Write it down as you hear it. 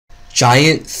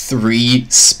giant 3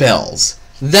 spells.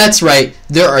 That's right,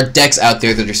 there are decks out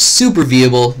there that are super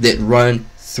viable that run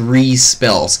 3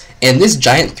 spells, and this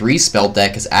giant 3 spell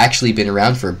deck has actually been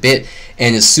around for a bit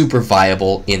and is super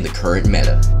viable in the current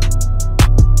meta.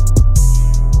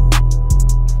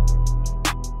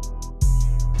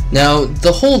 Now,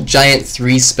 the whole giant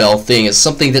 3 spell thing is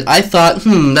something that I thought,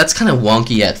 that's kind of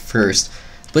wonky at first,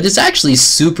 but it's actually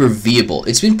super viable.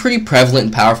 It's been pretty prevalent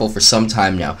and powerful for some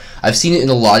time now. I've seen it in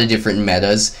a lot of different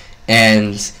metas,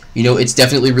 and you know, it's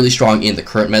definitely really strong in the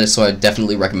current meta, so I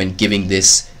definitely recommend giving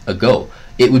this a go.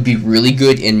 It would be really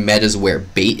good in metas where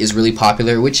bait is really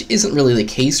popular, which isn't really the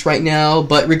case right now,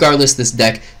 but regardless, this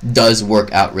deck does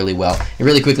work out really well. And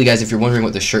really quickly, guys, if you're wondering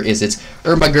what the shirt is, it's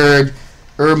Berger,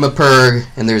 Perg,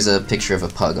 and there's a picture of a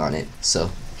pug on it, so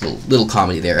little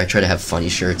comedy there. I try to have funny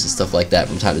shirts and stuff like that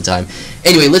from time to time.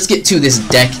 Anyway, let's get to this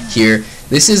deck here.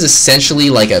 This is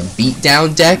essentially like a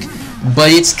beatdown deck,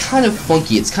 but it's kind of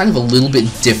funky. It's kind of a little bit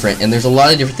different, and there's a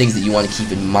lot of different things that you want to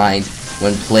keep in mind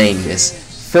when playing this.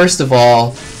 First of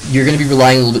all, you're going to be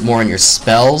relying a little bit more on your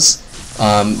spells,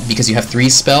 because you have 3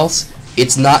 spells.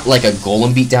 It's not like a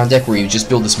golem beatdown deck where you just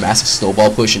build this massive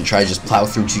snowball push and try to just plow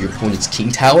through to your opponent's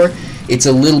king tower. It's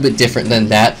a little bit different than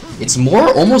that. It's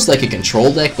more almost like a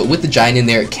control deck, but with the giant in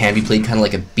there, it can be played kind of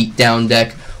like a beatdown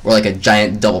deck, or like a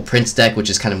giant double prince deck, which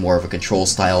is kind of more of a control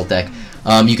style deck.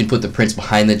 You can put the prince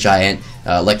behind the giant,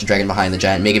 Electro Dragon behind the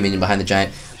giant, Mega Minion behind the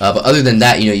giant, but other than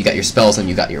that, you know, you got your spells and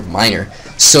you got your minor.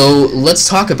 So let's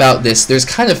talk about this. There's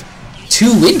kind of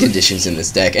 2 win conditions in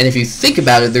this deck, and if you think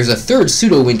about it, there's a 3rd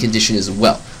pseudo win condition as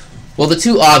well. Well, the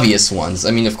 2 obvious ones,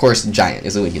 I mean, of course, giant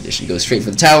is a win condition. It goes straight for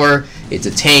the tower, it's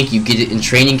a tank, you get it in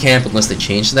training camp, unless they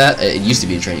changed that. It used to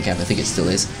be in training camp, I think it still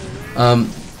is.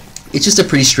 It's just a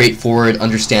pretty straightforward,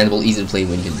 understandable, easy to play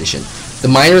win condition. The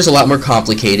minor is a lot more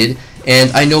complicated, and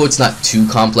I know it's not too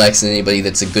complex, and anybody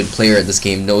that's a good player at this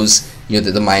game knows, you know,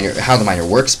 how the minor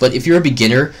works, but if you're a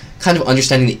beginner, kind of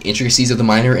understanding the intricacies of the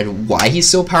minor and why he's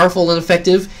so powerful and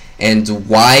effective, and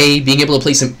why being able to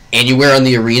place him anywhere on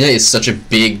the arena is such a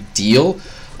big deal,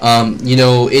 you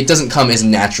know, it doesn't come as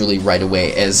naturally right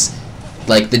away as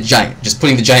like the giant. Just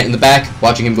putting the giant in the back,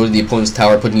 watching him go to the opponent's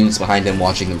tower, putting units behind him,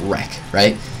 watching them wreck,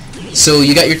 right? So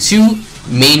you got your 2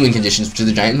 main win conditions, which are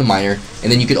the giant and the minor,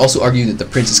 and then you could also argue that the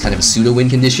prince is kind of a pseudo win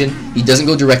condition. He doesn't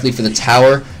go directly for the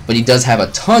tower, but he does have a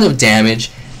ton of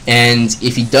damage, and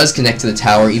if he does connect to the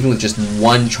tower, even with just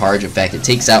 1 charge effect, it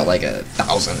takes out like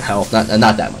 1,000 health.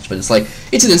 Not that much, but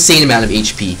it's an insane amount of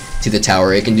HP to the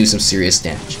tower. It can do some serious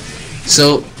damage.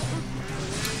 So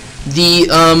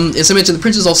as I mentioned, the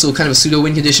prince is also kind of a pseudo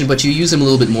win condition, but you use him a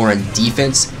little bit more on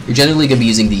defense. You're generally going to be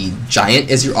using the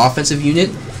giant as your offensive unit,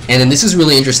 and then this is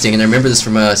really interesting, and I remember this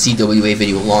from a CWA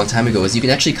video a long time ago, is you can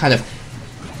actually kind of,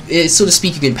 so to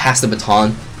speak, you can pass the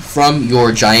baton from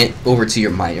your giant over to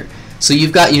your minor. So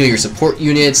you've got, you know, your support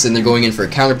units, and they're going in for a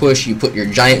counter push. You put your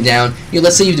giant down. You know,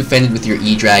 let's say you've defended with your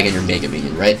E-Drag and your Mega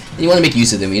Minion, right? And you want to make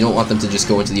use of them. You don't want them to just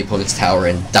go into the opponent's tower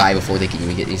and die before they can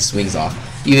even get any swings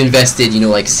off. You've invested, you know,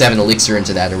 like 7 elixir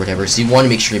into that or whatever, so you want to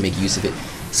make sure you make use of it.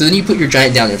 So then you put your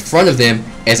giant down in front of them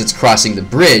as it's crossing the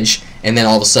bridge, and then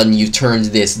all of a sudden you've turned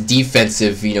this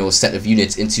defensive, you know, set of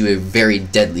units into a very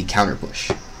deadly counter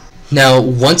push. Now,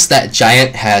 once that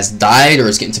giant has died or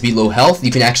is getting to be low health, you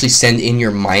can actually send in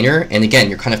your minor, and again,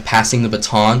 you're kind of passing the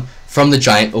baton from the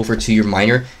giant over to your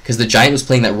minor, because the giant was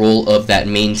playing that role of that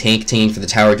main tank for the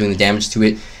tower, doing the damage to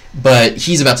it, but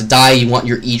he's about to die. You want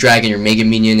your E-Drag and your Mega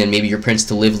Minion and maybe your Prince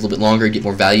to live a little bit longer, get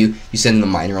more value. You send in the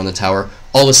minor on the tower.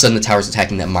 All of a sudden, the tower's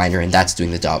attacking that minor, and that's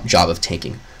doing the job of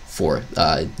tanking for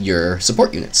your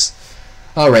support units.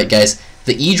 Alright, guys.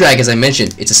 The E-Drag, as I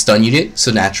mentioned, it's a stun unit,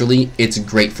 so naturally, it's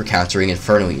great for countering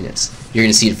Inferno units. You're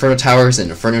going to see Inferno Towers and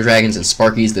Inferno Dragons and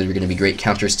Sparkies that are going to be great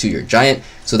counters to your Giant,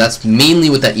 so that's mainly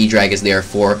what that E-Drag is there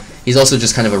for. He's also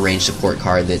just kind of a range support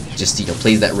card that just, you know,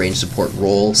 plays that range support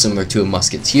role, similar to a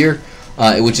Musketeer,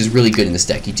 which is really good in this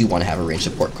deck. You do want to have a range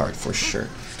support card for sure.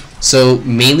 So,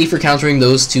 mainly for countering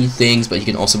those 2 things, but he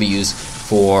can also be used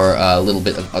for a little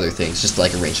bit of other things, just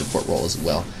like a range support role as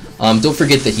well. Don't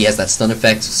forget that he has that stun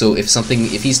effect, so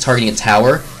if he's targeting a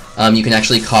tower, you can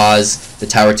actually cause the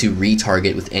tower to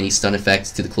retarget with any stun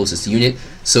effect to the closest unit.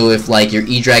 So if like your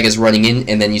E-Drag is running in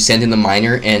and then you send in the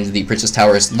minor and the Princess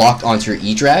Tower is locked onto your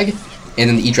E-Drag, and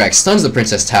then the E-Drag stuns the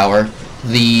Princess Tower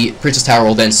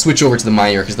will then switch over to the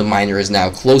minor because the minor is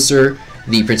now closer,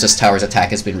 the Princess Tower's attack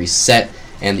has been reset,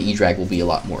 and the E-Drag will be a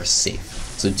lot more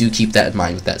safe. So do keep that in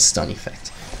mind with that stun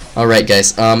effect. Alright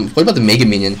guys, what about the Mega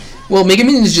Minion? Well, Mega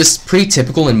Minion is just pretty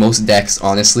typical in most decks,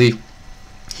 honestly.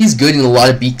 He's good in a lot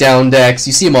of beatdown decks.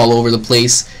 You see him all over the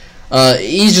place.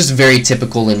 He's just very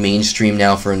typical and mainstream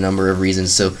now for a number of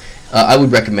reasons, so I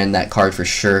would recommend that card for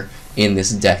sure in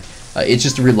this deck. It's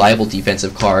just a reliable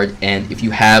defensive card, and if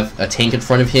you have a tank in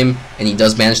front of him and he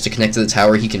does manage to connect to the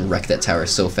tower, he can wreck that tower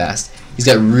so fast. He's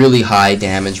got really high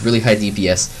damage, really high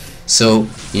DPS, so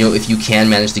if you can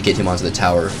manage to get him onto the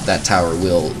tower, that tower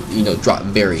will drop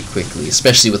very quickly,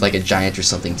 especially with like a giant or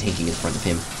something tanking in front of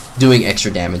him, doing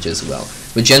extra damage as well.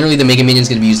 But generally the Mega Minion is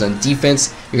going to be used on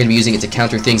defense. You're going to be using it to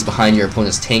counter things behind your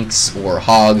opponent's tanks or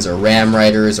hogs or ram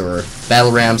riders or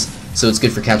battle rams. So it's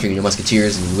good for countering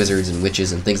musketeers and wizards and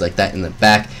witches and things like that in the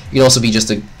back. You can also be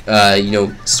just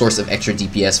a source of extra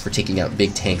DPS for taking out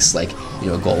big tanks like a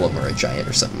golem or a giant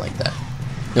or something like that.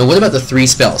 Now what about the 3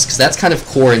 spells? Because that's kind of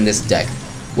core in this deck.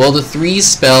 Well, the 3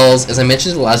 spells, as I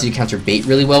mentioned, it allows you to counter bait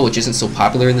really well, which isn't so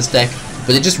popular in this deck,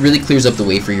 but it just really clears up the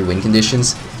way for your win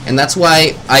conditions. And that's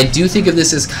why I do think of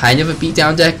this as kind of a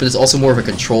beatdown deck, but it's also more of a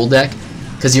control deck,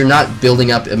 because you're not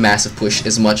building up a massive push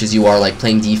as much as you are like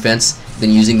playing defense,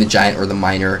 then using the giant or the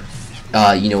miner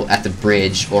at the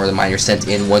bridge, or the miner sent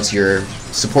in once your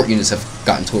support units have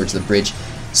gotten towards the bridge,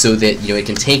 so that it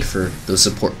can tank for those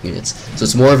support units. So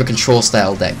it's more of a control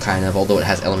style deck kind of, although it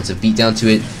has elements of beatdown to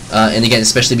it. And again,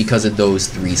 especially because of those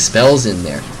 3 spells in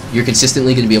there, you're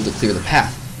consistently going to be able to clear the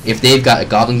path. If they've got a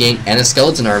goblin gang and a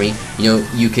skeleton army,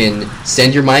 you can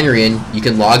send your miner in, you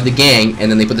can log the gang,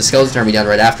 and then they put the skeleton army down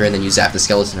right after, and then you zap the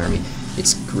skeleton army.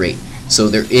 It's great. So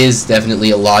there is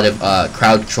definitely a lot of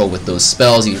crowd control with those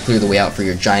spells. You can clear the way out for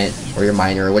your giant or your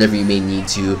miner or whatever you may need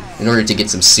to in order to get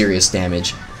some serious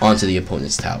damage onto the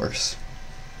opponent's towers.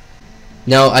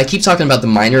 Now, I keep talking about the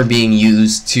miner being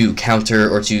used to counter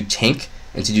or to tank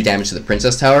and to do damage to the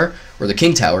princess tower or the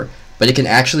king tower, but it can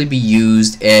actually be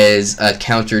used as a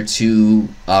counter to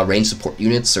range support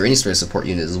units or any sort of support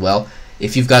unit as well.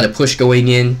 If you've got a push going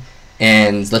in,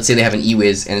 and let's say they have an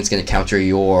E-Wiz and it's going to counter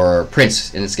your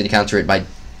prince, and it's going to counter it by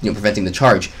preventing the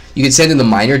charge, you can send in the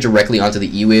miner directly onto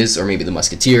the E-Wiz, or maybe the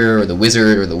musketeer or the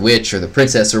wizard or the witch or the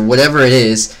princess or whatever it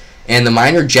is, and the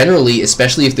miner generally,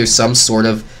 especially if there's some sort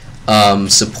of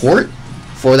support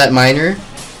for that miner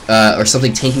or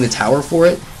something tanking the tower for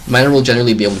it, the miner will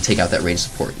generally be able to take out that ranged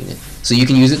support unit. So you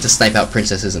can use it to snipe out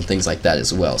princesses and things like that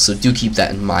as well, so do keep that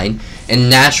in mind. And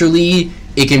naturally,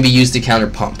 it can be used to counter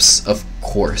pumps, of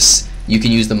course. You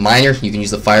can use the miner, you can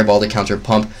use the fireball to counter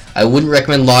pump. I wouldn't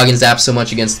recommend log and zap so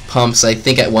much against pumps. I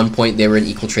think at one point they were an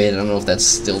equal trade. I don't know if that's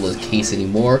still the case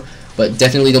anymore, but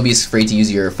definitely don't be afraid to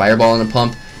use your fireball on a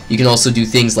pump. You can also do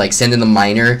things like send in the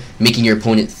miner, making your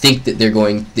opponent think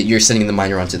that you're sending the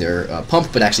miner onto their pump,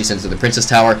 but actually sends it to the princess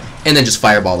tower, and then just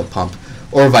fireball the pump,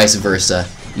 or vice versa.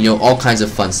 All kinds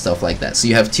of fun stuff like that. So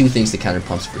you have 2 things to counter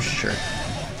pumps for sure.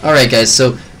 Alright guys,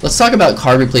 so let's talk about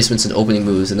card replacements and opening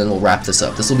moves, and then we'll wrap this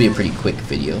up. This will be a pretty quick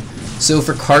video. So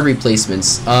for card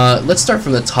replacements, let's start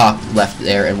from the top left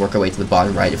there and work our way to the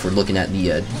bottom right if we're looking at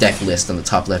the deck list on the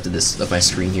top left of my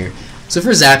screen here. So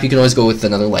for zap, you can always go with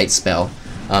another light spell.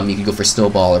 You can go for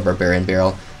snowball or barbarian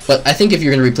barrel. But I think if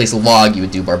you're going to replace a log, you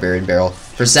would do barbarian barrel.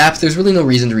 For zap, there's really no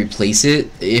reason to replace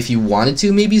it. If you wanted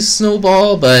to, maybe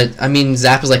snowball, but I mean,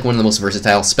 zap is like one of the most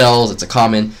versatile spells. It's a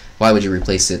common. Why would you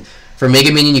replace it? For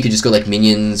Mega Minion, you could just go like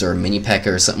Minions or Mini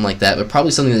P.E.K.K.A. or something like that, but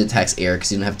probably something that attacks air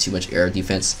because you don't have too much air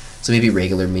defense, so maybe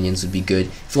regular Minions would be good.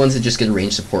 If you wanted to just get a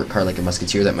ranged support card like a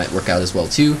Musketeer, that might work out as well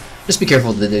too. Just be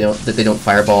careful that they don't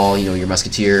fireball, your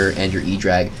Musketeer and your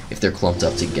E-Drag if they're clumped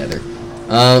up together.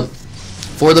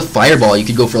 For the fireball, you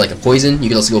could go for like a poison. You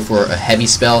could also go for a heavy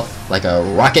spell like a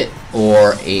rocket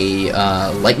or a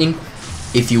lightning.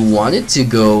 If you wanted to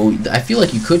go, I feel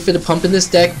like you could fit a pump in this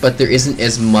deck, but there isn't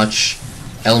as much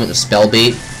element of spell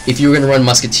bait. If you were going to run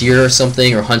Musketeer or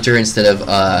something, or Hunter instead of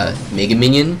Mega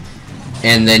Minion,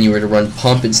 and then you were to run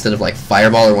Pump instead of like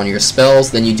Fireball or one of your spells,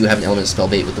 then you do have an element of spell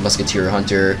bait with the Musketeer or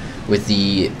Hunter, with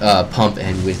the Pump,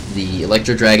 and with the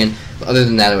Electro Dragon. But other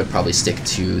than that, I would probably stick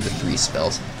to the 3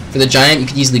 spells. For the Giant, you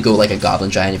could easily go like a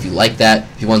Goblin Giant if you like that.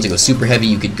 If you wanted to go super heavy,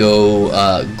 you could go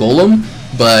Golem,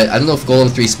 but I don't know if Golem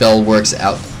 3 spell works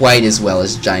out quite as well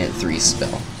as Giant 3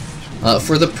 spell.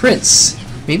 For the Prince,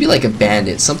 maybe like a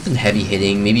Bandit, something heavy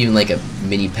hitting, maybe even like a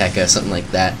Mini P.E.K.K.A., something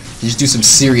like that. You just do some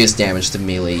serious damage to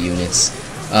melee units.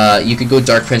 You could go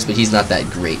Dark Prince, but he's not that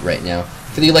great right now.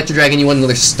 For the Electro Dragon, you want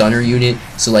another stunner unit,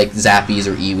 so like Zappies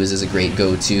or E-Wiz is a great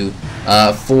go-to.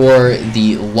 For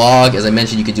the Log, as I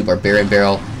mentioned, you could do Barbarian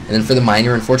Barrel. And then for the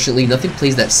Miner, unfortunately, nothing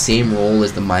plays that same role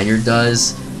as the Miner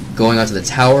does going onto the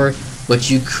tower, but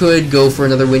you could go for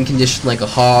another win condition like a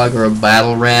Hog or a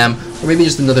Battle Ram, or maybe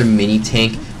just another mini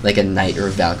tank like a Knight or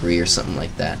a Valkyrie or something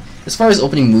like that. As far as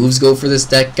opening moves go for this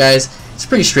deck, guys, it's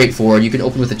pretty straightforward. You can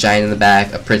open with a Giant in the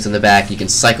back, a Prince in the back, you can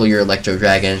cycle your Electro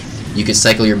Dragon, You could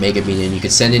cycle your Mega Minion. You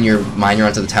could send in your Miner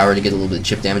onto the tower to get a little bit of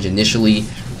chip damage initially.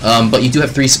 But you do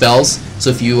have 3 spells, so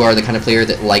if you are the kind of player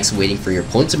that likes waiting for your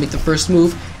opponent to make the first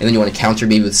move, and then you want to counter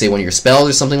maybe with, say, one of your spells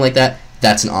or something like that,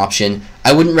 that's an option.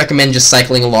 I wouldn't recommend just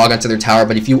cycling a log onto their tower,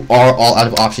 but if you are all out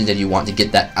of options and you want to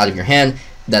get that out of your hand,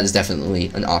 that is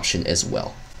definitely an option as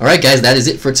well. Alright guys, that is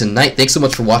it for tonight. Thanks so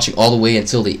much for watching all the way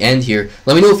until the end here.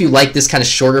 Let me know if you like this kind of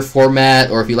shorter format,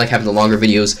 or if you like having the longer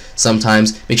videos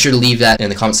sometimes. Make sure to leave that in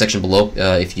the comment section below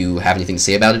if you have anything to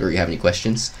say about it or you have any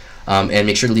questions. And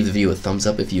make sure to leave the video a thumbs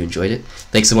up if you enjoyed it.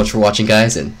 Thanks so much for watching,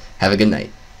 guys, and have a good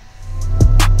night.